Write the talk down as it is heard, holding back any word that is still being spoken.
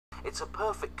It's a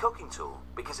perfect cooking tool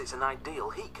because it's an ideal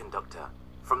heat conductor.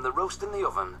 From the roast in the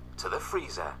oven to the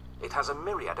freezer, it has a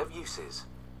myriad of uses.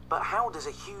 But how does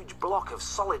a huge block of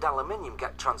solid aluminium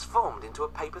get transformed into a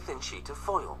paper-thin sheet of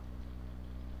foil?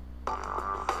 The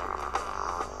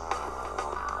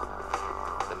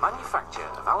manufacture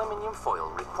of aluminium foil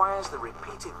requires the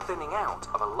repeated thinning out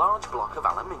of a large block of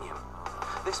aluminium.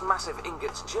 This massive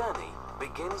ingot's journey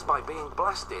begins by being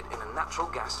blasted in a natural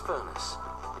gas furnace.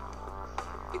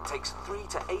 It takes 3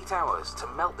 to 8 hours to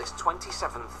melt this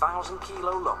 27,000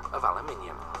 kilo lump of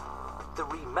aluminium. The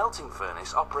remelting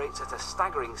furnace operates at a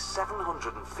staggering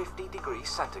 750 degrees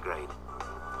centigrade.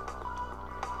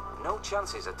 No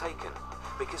chances are taken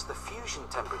because the fusion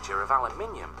temperature of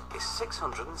aluminium is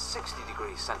 660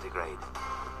 degrees centigrade.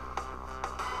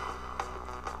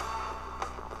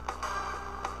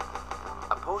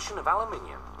 A portion of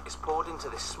aluminium is poured into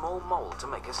this small mold to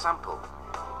make a sample.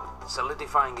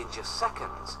 Solidifying in just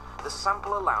seconds, the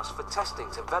sample allows for testing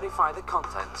to verify the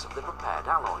contents of the prepared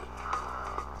alloy.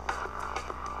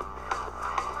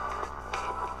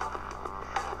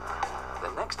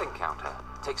 The next encounter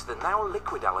takes the now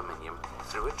liquid aluminium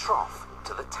through a trough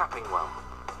to the tapping well.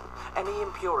 Any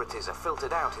impurities are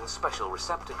filtered out in special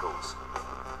receptacles.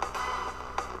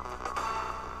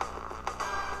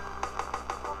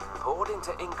 Poured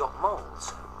into ingot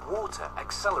molds, water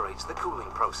accelerates the cooling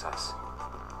process.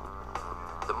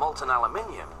 The molten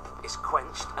aluminium is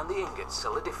quenched and the ingots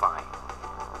solidify.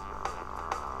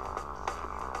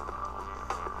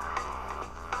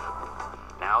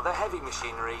 Now the heavy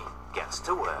machinery gets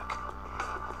to work.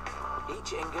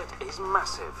 Each ingot is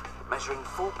massive, measuring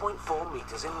 4.4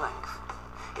 meters in length.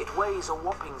 It weighs a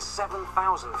whopping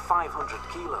 7,500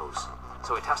 kilos,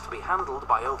 so it has to be handled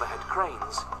by overhead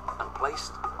cranes and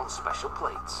placed on special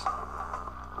plates.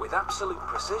 With absolute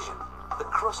precision, the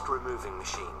crust-removing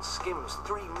machine skims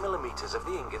 3 millimeters of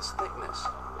the ingot's thickness.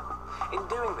 In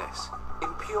doing this,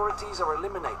 impurities are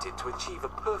eliminated to achieve a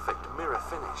perfect mirror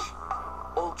finish.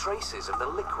 All traces of the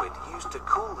liquid used to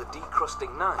cool the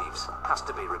decrusting knives has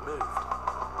to be removed.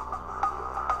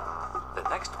 The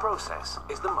next process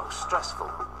is the most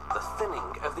stressful. The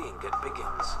thinning of the ingot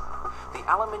begins. The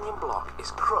aluminium block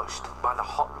is crushed by the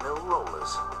hot mill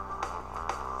rollers.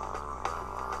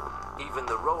 Even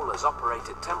the rollers operate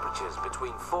at temperatures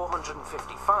between 455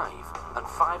 and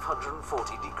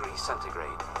 540 degrees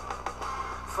centigrade.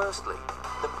 Firstly,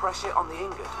 the pressure on the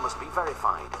ingot must be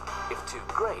verified. If too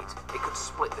great, it could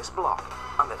split this block,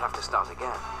 and they'd have to start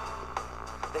again.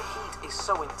 The heat is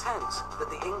so intense that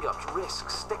the ingot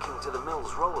risks sticking to the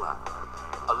mill's roller.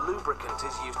 A lubricant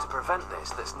is used to prevent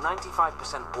this that's 95%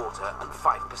 water and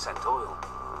 5% oil.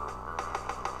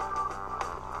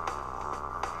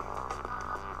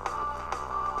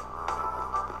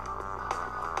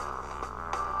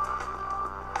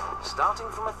 Starting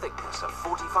from a thickness of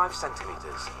 45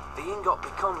 centimeters, the ingot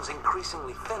becomes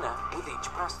increasingly thinner with each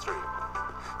pass-through.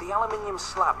 The aluminium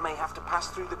slab may have to pass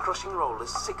through the crushing rollers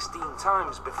 16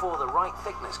 times before the right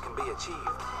thickness can be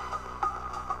achieved.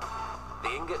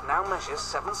 The ingot now measures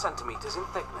 7 centimeters in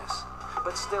thickness,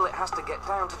 but still it has to get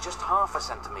down to just half a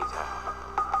centimeter.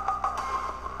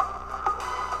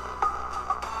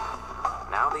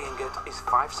 Now the ingot is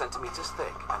 5 centimeters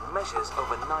thick and measures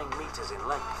over 9 meters in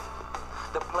length.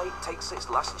 The plate takes its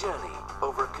last journey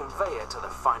over a conveyor to the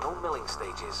final milling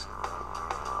stages.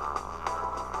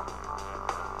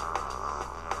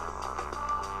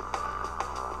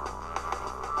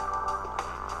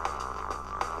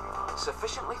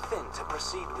 Sufficiently thin to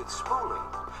proceed with spooling,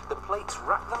 the plates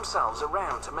wrap themselves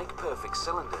around to make perfect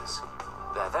cylinders.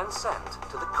 They're then sent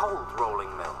to the cold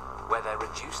rolling mill, where they're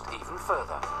reduced even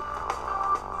further.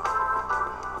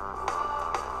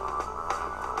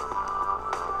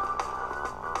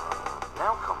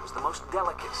 Now comes the most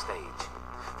delicate stage.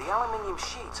 The aluminium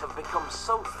sheets have become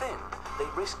so thin, they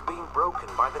risk being broken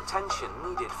by the tension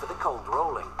needed for the cold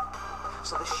rolling.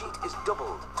 So the sheet is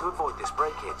doubled to avoid this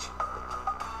breakage.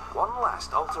 One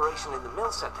last alteration in the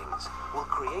mill settings will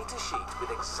create a sheet with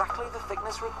exactly the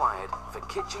thickness required for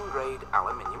kitchen-grade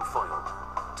aluminium foil.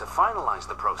 To finalize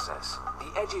the process, the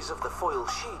edges of the foil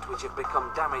sheet which have become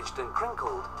damaged and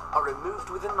crinkled are removed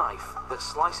with a knife that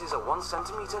slices a 1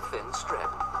 centimeter thin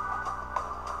strip.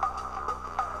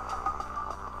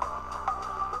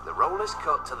 The roll is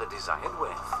cut to the desired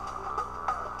width.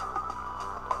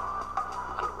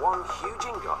 And one huge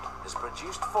ingot has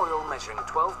produced foil measuring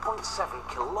 12.7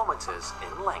 kilometers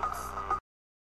in length.